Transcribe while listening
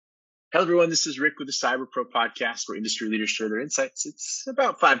Hello, everyone. This is Rick with the Cyber Pro podcast where industry leaders share their insights. It's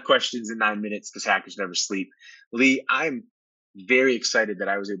about 5 questions in 9 minutes because hackers never sleep. Lee, I'm very excited that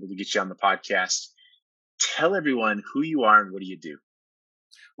I was able to get you on the podcast. Tell everyone who you are and what do you do?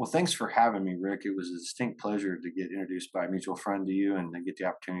 Well, thanks for having me, Rick. It was a distinct pleasure to get introduced by a mutual friend to you and to get the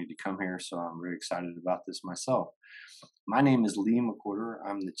opportunity to come here. So I'm very excited about this myself. My name is Lee McWhorter.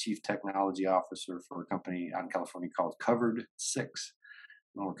 I'm the Chief Technology Officer for a company out in California called Covered Six.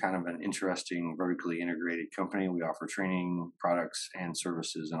 And we're kind of an interesting, vertically integrated company. We offer training, products, and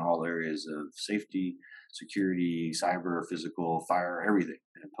services in all areas of safety, security, cyber, physical, fire, everything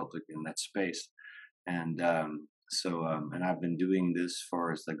in public in that space. And and I've been doing this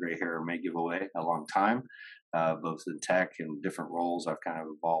for, as the gray hair may give away, a long time, both in tech and different roles. I've kind of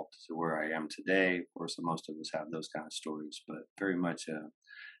evolved to where I am today. Of course, most of us have those kind of stories, but very much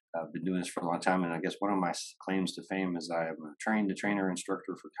I've been doing this for a long time. And I guess one of my claims to fame is I am a train-the-trainer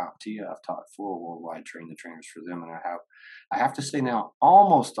instructor for CompTIA. I've taught 4 worldwide train-the-trainers for them, and I have to say now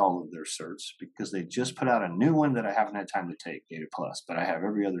almost all of their certs because they just put out a new one that I haven't had time to take, Data Plus. But I have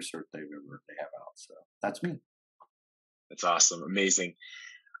every other cert they have out. So that's me. That's awesome. Amazing.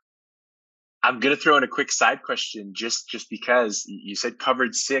 I'm going to throw in a quick side question just because you said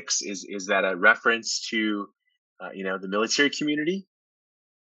covered six. Is that a reference to, the military community?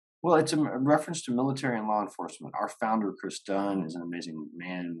 Well, it's a reference to military and law enforcement. Our founder, Chris Dunn, is an amazing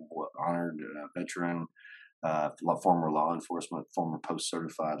man, honored veteran, former law enforcement, former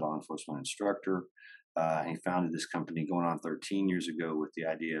post-certified law enforcement instructor. He founded this company going on 13 years ago with the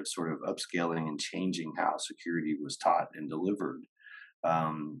idea of sort of upscaling and changing how security was taught and delivered.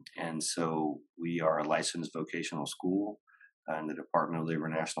 And so we are a licensed vocational school in the Department of Labor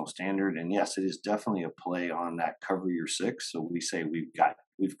National Standard. And yes, it is definitely a play on that cover your six. So we say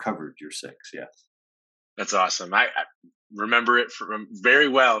we've covered your six. Yes. That's awesome. I remember it from very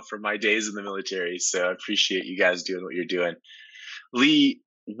well from my days in the military. So I appreciate you guys doing what you're doing. Lee,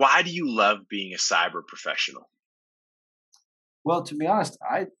 why do you love being a cyber professional? Well, to be honest,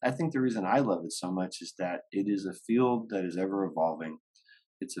 I think the reason I love it so much is that it is a field that is ever evolving.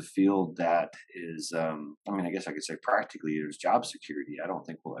 It's a field that is, I guess I could say practically there's job security. I don't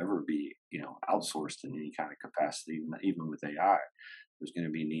think will ever be, outsourced in any kind of capacity, even with AI. There's going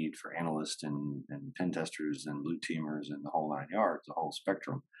to be need for analysts and pen testers and blue teamers and the whole 9 yards, the whole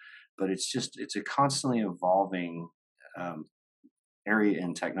spectrum. But it's a constantly evolving um, area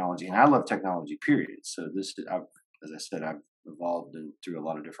in technology, and I love technology. Period. So as I said, I've evolved through a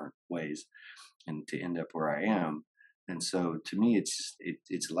lot of different ways, and to end up where I am. And so to me,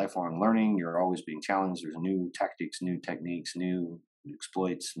 it's lifelong learning. You're always being challenged. There's new tactics, new techniques, new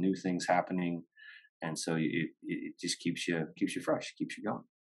exploits, new things happening, and so it just keeps you fresh, keeps you going.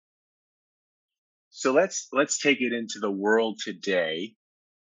 So let's take it into the world today.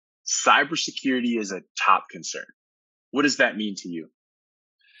 Cybersecurity is a top concern. What does that mean to you?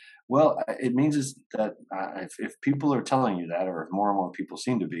 Well, it means is that if people are telling you that, or if more and more people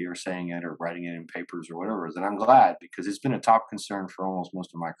seem to be, or saying it, or writing it in papers, or whatever, then I'm glad because it's been a top concern for almost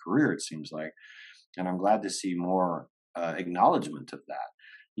most of my career, it seems like, and I'm glad to see more acknowledgement of that.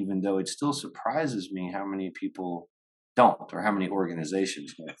 Even though it still surprises me how many people don't, or how many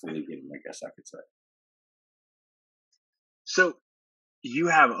organizations don't fully get it. I guess I could say. So you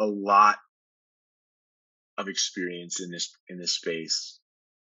have a lot of experience in this space.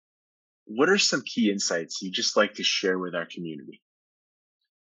 What are some key insights you just like to share with our community?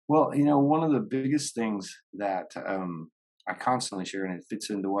 Well, one of the biggest things that I constantly share, and it fits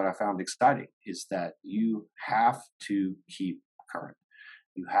into what I found exciting, is that you have to keep current.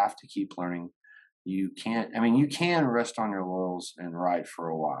 You have to keep learning. You can rest on your laurels and ride for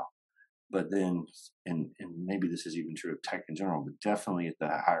a while, but then, and maybe this is even true of tech in general, but definitely at the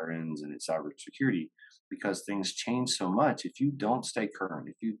higher ends and in cybersecurity, because things change so much. If you don't stay current,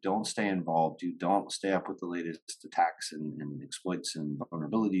 if you don't stay involved, you don't stay up with the latest attacks and exploits and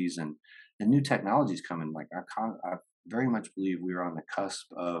vulnerabilities and new technologies coming. Like I very much believe we are on the cusp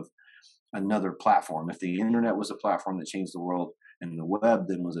of another platform. If the internet was a platform that changed the world, and the web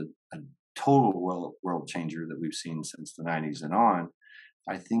then was a total world changer that we've seen since the 90s and on,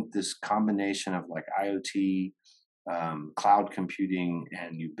 I think this combination of like IoT, cloud computing,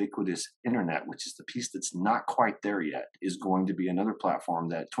 and ubiquitous internet, which is the piece that's not quite there yet, is going to be another platform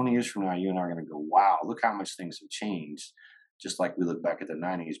that 20 years from now, you and I are going to go, wow, look how much things have changed. Just like we look back at the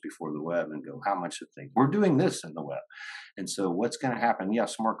 90s before the web and go, how much have things? We're doing this in the web. And so what's going to happen? Yeah,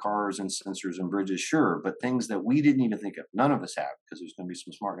 smart cars and sensors and bridges, sure, but things that we didn't even think of, none of us have, because there's going to be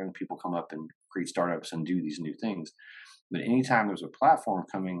some smart young people come up and create startups and do these new things. But anytime there's a platform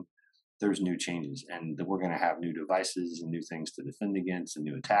coming there's new changes, and that we're going to have new devices and new things to defend against, and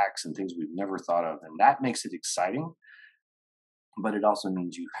new attacks and things we've never thought of, and that makes it exciting. But it also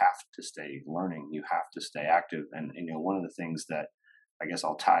means you have to stay learning, you have to stay active, and one of the things that I guess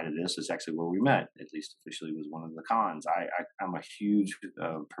I'll tie to this is actually where we met, at least officially, was one of the cons. I'm a huge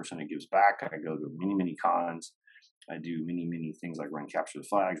person that gives back. I go to many cons. I do many things like run capture the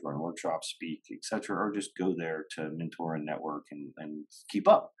flags, run workshops, speak, etc., or just go there to mentor and network and keep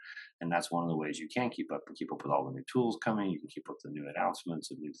up. And that's one of the ways you can keep up, and keep up with all the new tools coming. You can keep up with the new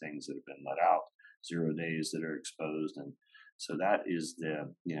announcements of new things that have been let out, 0 days that are exposed, and so that is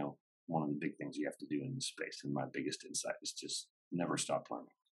one of the big things you have to do in this space. And my biggest insight is just never stop learning.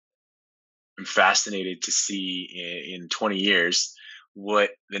 I'm fascinated to see in 20 years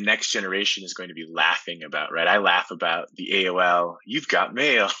what the next generation is going to be laughing about, right? I laugh about the AOL, you've got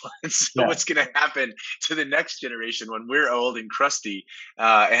mail. And so Yeah, what's going to happen to the next generation when we're old and crusty,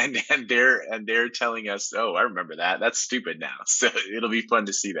 and they're telling us, oh, I remember that. That's stupid now. So it'll be fun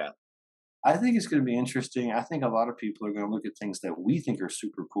to see that. I think it's going to be interesting. I think a lot of people are going to look at things that we think are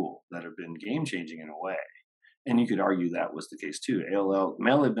super cool that have been game changing in a way. And you could argue that was the case too. AOL,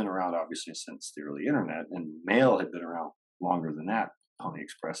 mail had been around obviously since the early internet, and mail had been around longer than that, Pony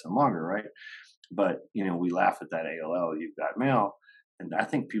Express and longer, right? But we laugh at that AOL, you've got mail, and I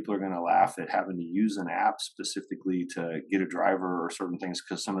think people are going to laugh at having to use an app specifically to get a driver or certain things,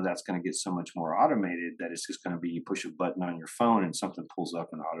 because some of that's going to get so much more automated that it's just going to be you push a button on your phone and something pulls up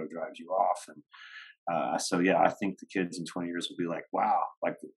and auto drives you off. And so yeah, I think the kids in 20 years will be like, wow,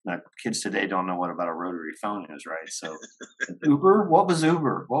 like kids today don't know what about a rotary phone is, right? So Uber, what was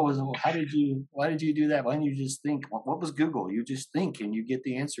Uber? Why did you do that? Why didn't you just think? What was Google? You just think and you get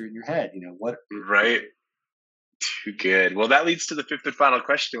the answer in your head. Right. Too good. Well, that leads to the fifth and final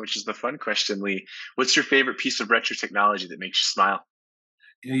question, which is the fun question, Lee. What's your favorite piece of retro technology that makes you smile?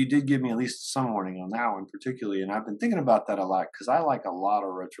 You did give me at least some warning on that one particularly, and I've been thinking about that a lot because I like a lot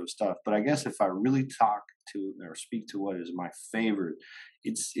of retro stuff. But I guess if I really talk to or speak to what is my favorite,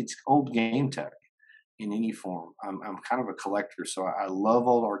 it's old game tech in any form. I'm kind of a collector, so I love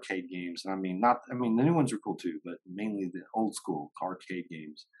old arcade games. And the new ones are cool too, but mainly the old school arcade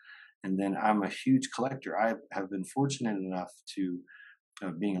games. And then I'm a huge collector. I have been fortunate enough to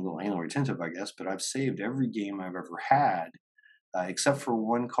being a little anal retentive, I guess, but I've saved every game I've ever had, except for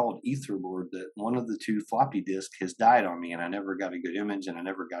one called Etherlord, that one of the two floppy disks has died on me, and I never got a good image, and I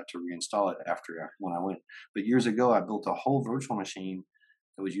never got to reinstall it when I went. But years ago, I built a whole virtual machine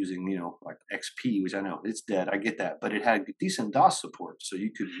that was using, like XP, which I know it's dead. I get that, but it had decent DOS support, so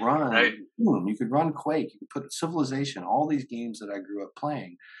you could run Right. Doom, you could run Quake, you could put Civilization, all these games that I grew up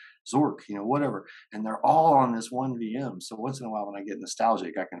playing. Zork, whatever, and they're all on this one VM. So once in a while, when I get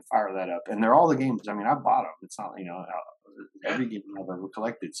nostalgic, I can fire that up, and they're all the games. I mean, I bought them. It's not, Yeah. every game I've ever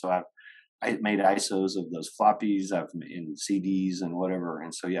collected. So I made ISOs of those floppies. I've in CDs and whatever.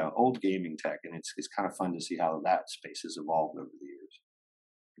 And so yeah, old gaming tech, and it's kind of fun to see how that space has evolved over the years.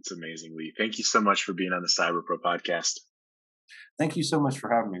 It's amazing, Lee. Thank you so much for being on the Cyber Pro podcast. Thank you so much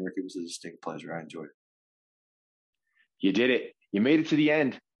for having me, Rick. It was a distinct pleasure. I enjoyed it. You did it. You made it to the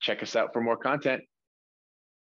end. Check us out for more content.